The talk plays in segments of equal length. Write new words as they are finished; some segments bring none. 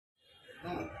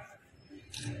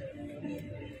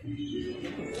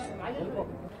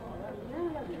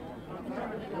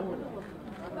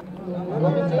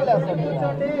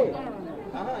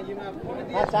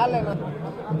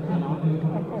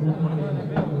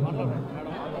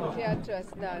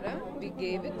Trust ద్వారా we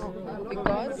gave it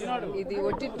because ఇది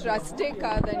ఒకటి ట్రస్టే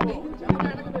కాదండి,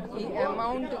 ఈ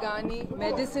అమౌంట్ కానీ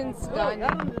మెడిసిన్స్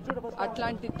కానీ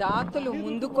అట్లాంటి దాతలు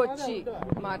ముందుకొచ్చి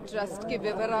మా ట్రస్ట్కి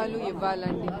వివరాలు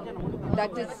ఇవ్వాలండి.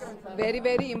 That is very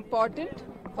very important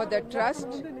for the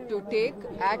trust to take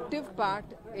active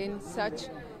part in such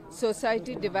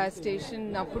society devastation.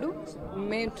 అప్పుడు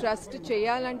మేము ట్రస్ట్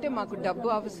చేయాలంటే మాకు డబ్బు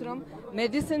అవసరం,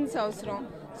 మెడిసిన్స్ అవసరం.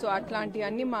 సో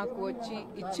అట్లాంటివన్నీ మాకు వచ్చి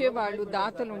ఇచ్చేవాళ్ళు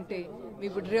దాతలు ఉంటే we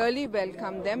would really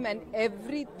welcome them and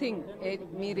everything.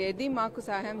 మీరు ఏది మాకు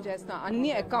సహాయం చేస్తాం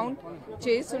అన్ని అకౌంట్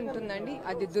చేసి ఉంటుందండి,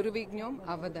 అది దుర్వినియోగం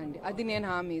అవ్వదండి, అది నేను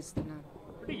హామీ ఇస్తున్నాను.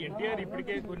 ఎన్టీఆర్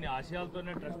ఇప్పటికే కొన్ని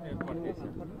ఆశయాలతోనే ట్రస్ట్ ఏర్పాటు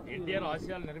చేశారు. ఎన్టీఆర్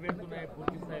ఆశయాలు నెరవేరుతున్నాయా,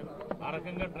 పూర్తి స్థాయి ఆ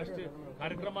రకంగా ట్రస్ట్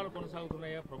కార్యక్రమాలు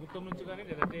కొనసాగుతున్నాయా ప్రభుత్వం నుంచి కానీ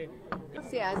లేదంటే?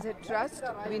 As a trust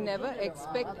we never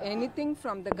expect anything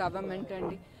from the government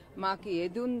అండి. మాకు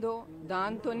ఏది ఉందో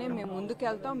దాంతోనే మేము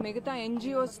ముందుకెళ్తాం. మిగతా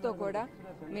ఎన్జిఓస్తో కూడా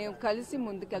మేము కలిసి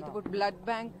ముందుకెళ్తాం. ఇప్పుడు బ్లడ్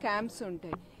బ్యాంక్ క్యాంప్స్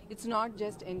ఉంటాయి. It's not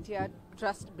just NTR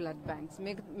trust blood banks,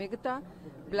 మిగతా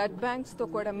బ్లడ్ బ్యాంక్స్తో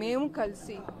కూడా మేము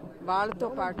కలిసి వాళ్ళతో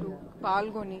పాటు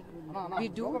పాల్గొని we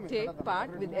do take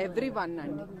part with every one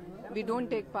అండి. We don't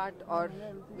take part or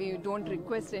we don't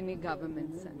request any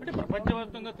governments. అంటే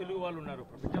ప్రపంచవ్యాప్తంగా తెలుగు వాళ్ళు ఉన్నారు,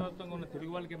 ప్రపంచవ్యాప్తంగా ఉన్న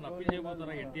తెలుగు వాళ్ళకి ఏమైనా అప్పీల్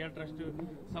చేయబోతారా ఎన్టీఆర్ ట్రస్ట్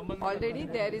సంబంధం? Already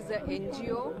there is a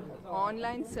NGO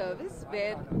online service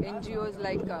wear NGOs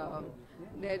like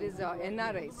there is a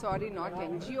NRI, sorry not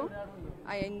NGO,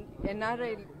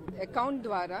 NRI account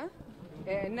ద్వారా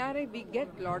NRI we get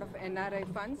lot of NRI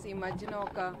funds. ఈ మధ్యన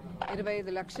ఒక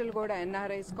 25 లక్షలు కూడా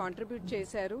NRIs కాంట్రిబ్యూట్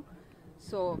చేశారు.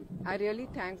 So I really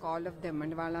thank all of them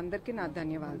అండి, వాళ్ళందరికీ నా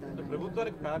ధన్యవాదాలు.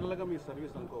 ప్రభుత్వానికి ప్యారలల్గా మీ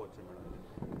సర్వీస్ అనుకోవచ్చు మేడం?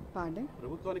 Pardon?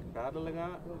 ప్రభుత్వానికి ప్యారలల్గా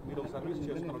మీరు సర్వీస్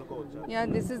చేస్తున్నారు అనుకోవచ్చు? Yeah,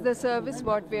 this is the service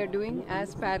what we are doing as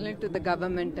parallel to the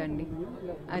government అండి.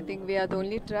 I think we are the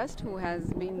only trust who has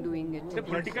been doing it.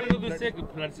 Political గా చూస్తే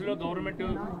floods లో government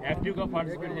active గా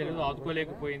participate చేయలేదు,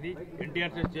 ఆదుకోలేకపోయింది,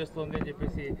 NTR trust చేస్తోంది అని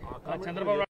చెప్పేసి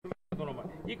చంద్రబాబు నాయుడు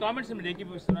ఈ కామెంట్స్ మీరు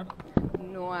ఏకీభవిస్తున్నారు?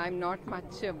 No, I'm not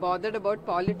much bothered about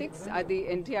politics. అది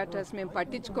ఎన్టీఆర్ ట్రస్ట్ మేము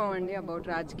పట్టించుకోమండి అబౌట్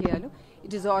రాజకీయాలు.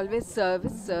 It is always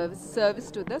service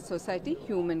to the society,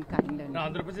 human kind అండి.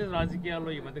 ఆంధ్రప్రదేశ్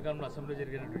రాజకీయాల్లో ఈ మధ్యకాలంలో అసెంబ్లీలో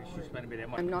జరిగిన ఇష్యూస్ పైన మీరు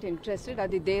ఏమంటారు? I'm not interested.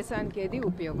 అది దేశానికి ఏది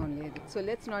ఉపయోగం లేదు. So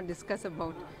let's not discuss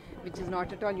about which is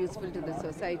not at all useful to the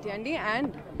society అండి.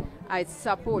 And I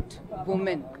support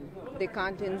women. They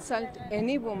can't insult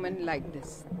any woman like this.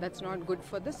 That's not good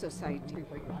for the society.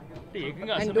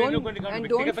 And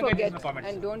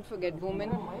don't forget,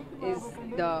 woman is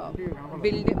the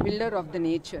builder of the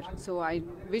nature. So I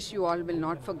wish you all will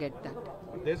not forget that.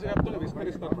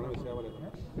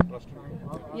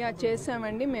 Yeah,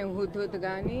 చేసామండి మేము. Hudhud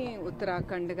కానీ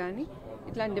ఉత్తరాఖండ్ కానీ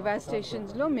ఇట్లాంటి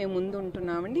డివాస్టేషన్స్లో మేము ముందు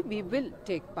ఉంటున్నామండి. We will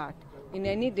take part in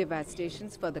any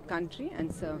devastations for the country and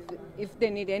serve. If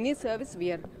they need any service, we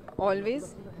are always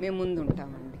మేము ముందు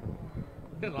ఉంటామండి.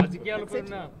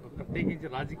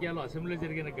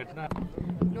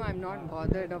 No, I'm not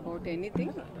bothered about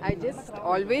anything. I just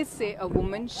always say a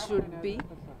woman should be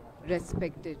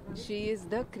respected. She is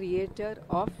the creator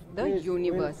of the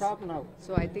universe.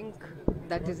 So I think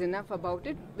that is enough about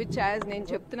it, which as నేను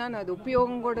చెప్తున్నాను అది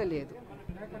ఉపయోగం కూడా లేదు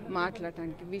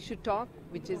మాట్లాడటానికి. We should talk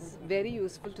which is very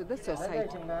useful to the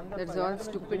society. That's all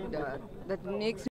stupid. That makes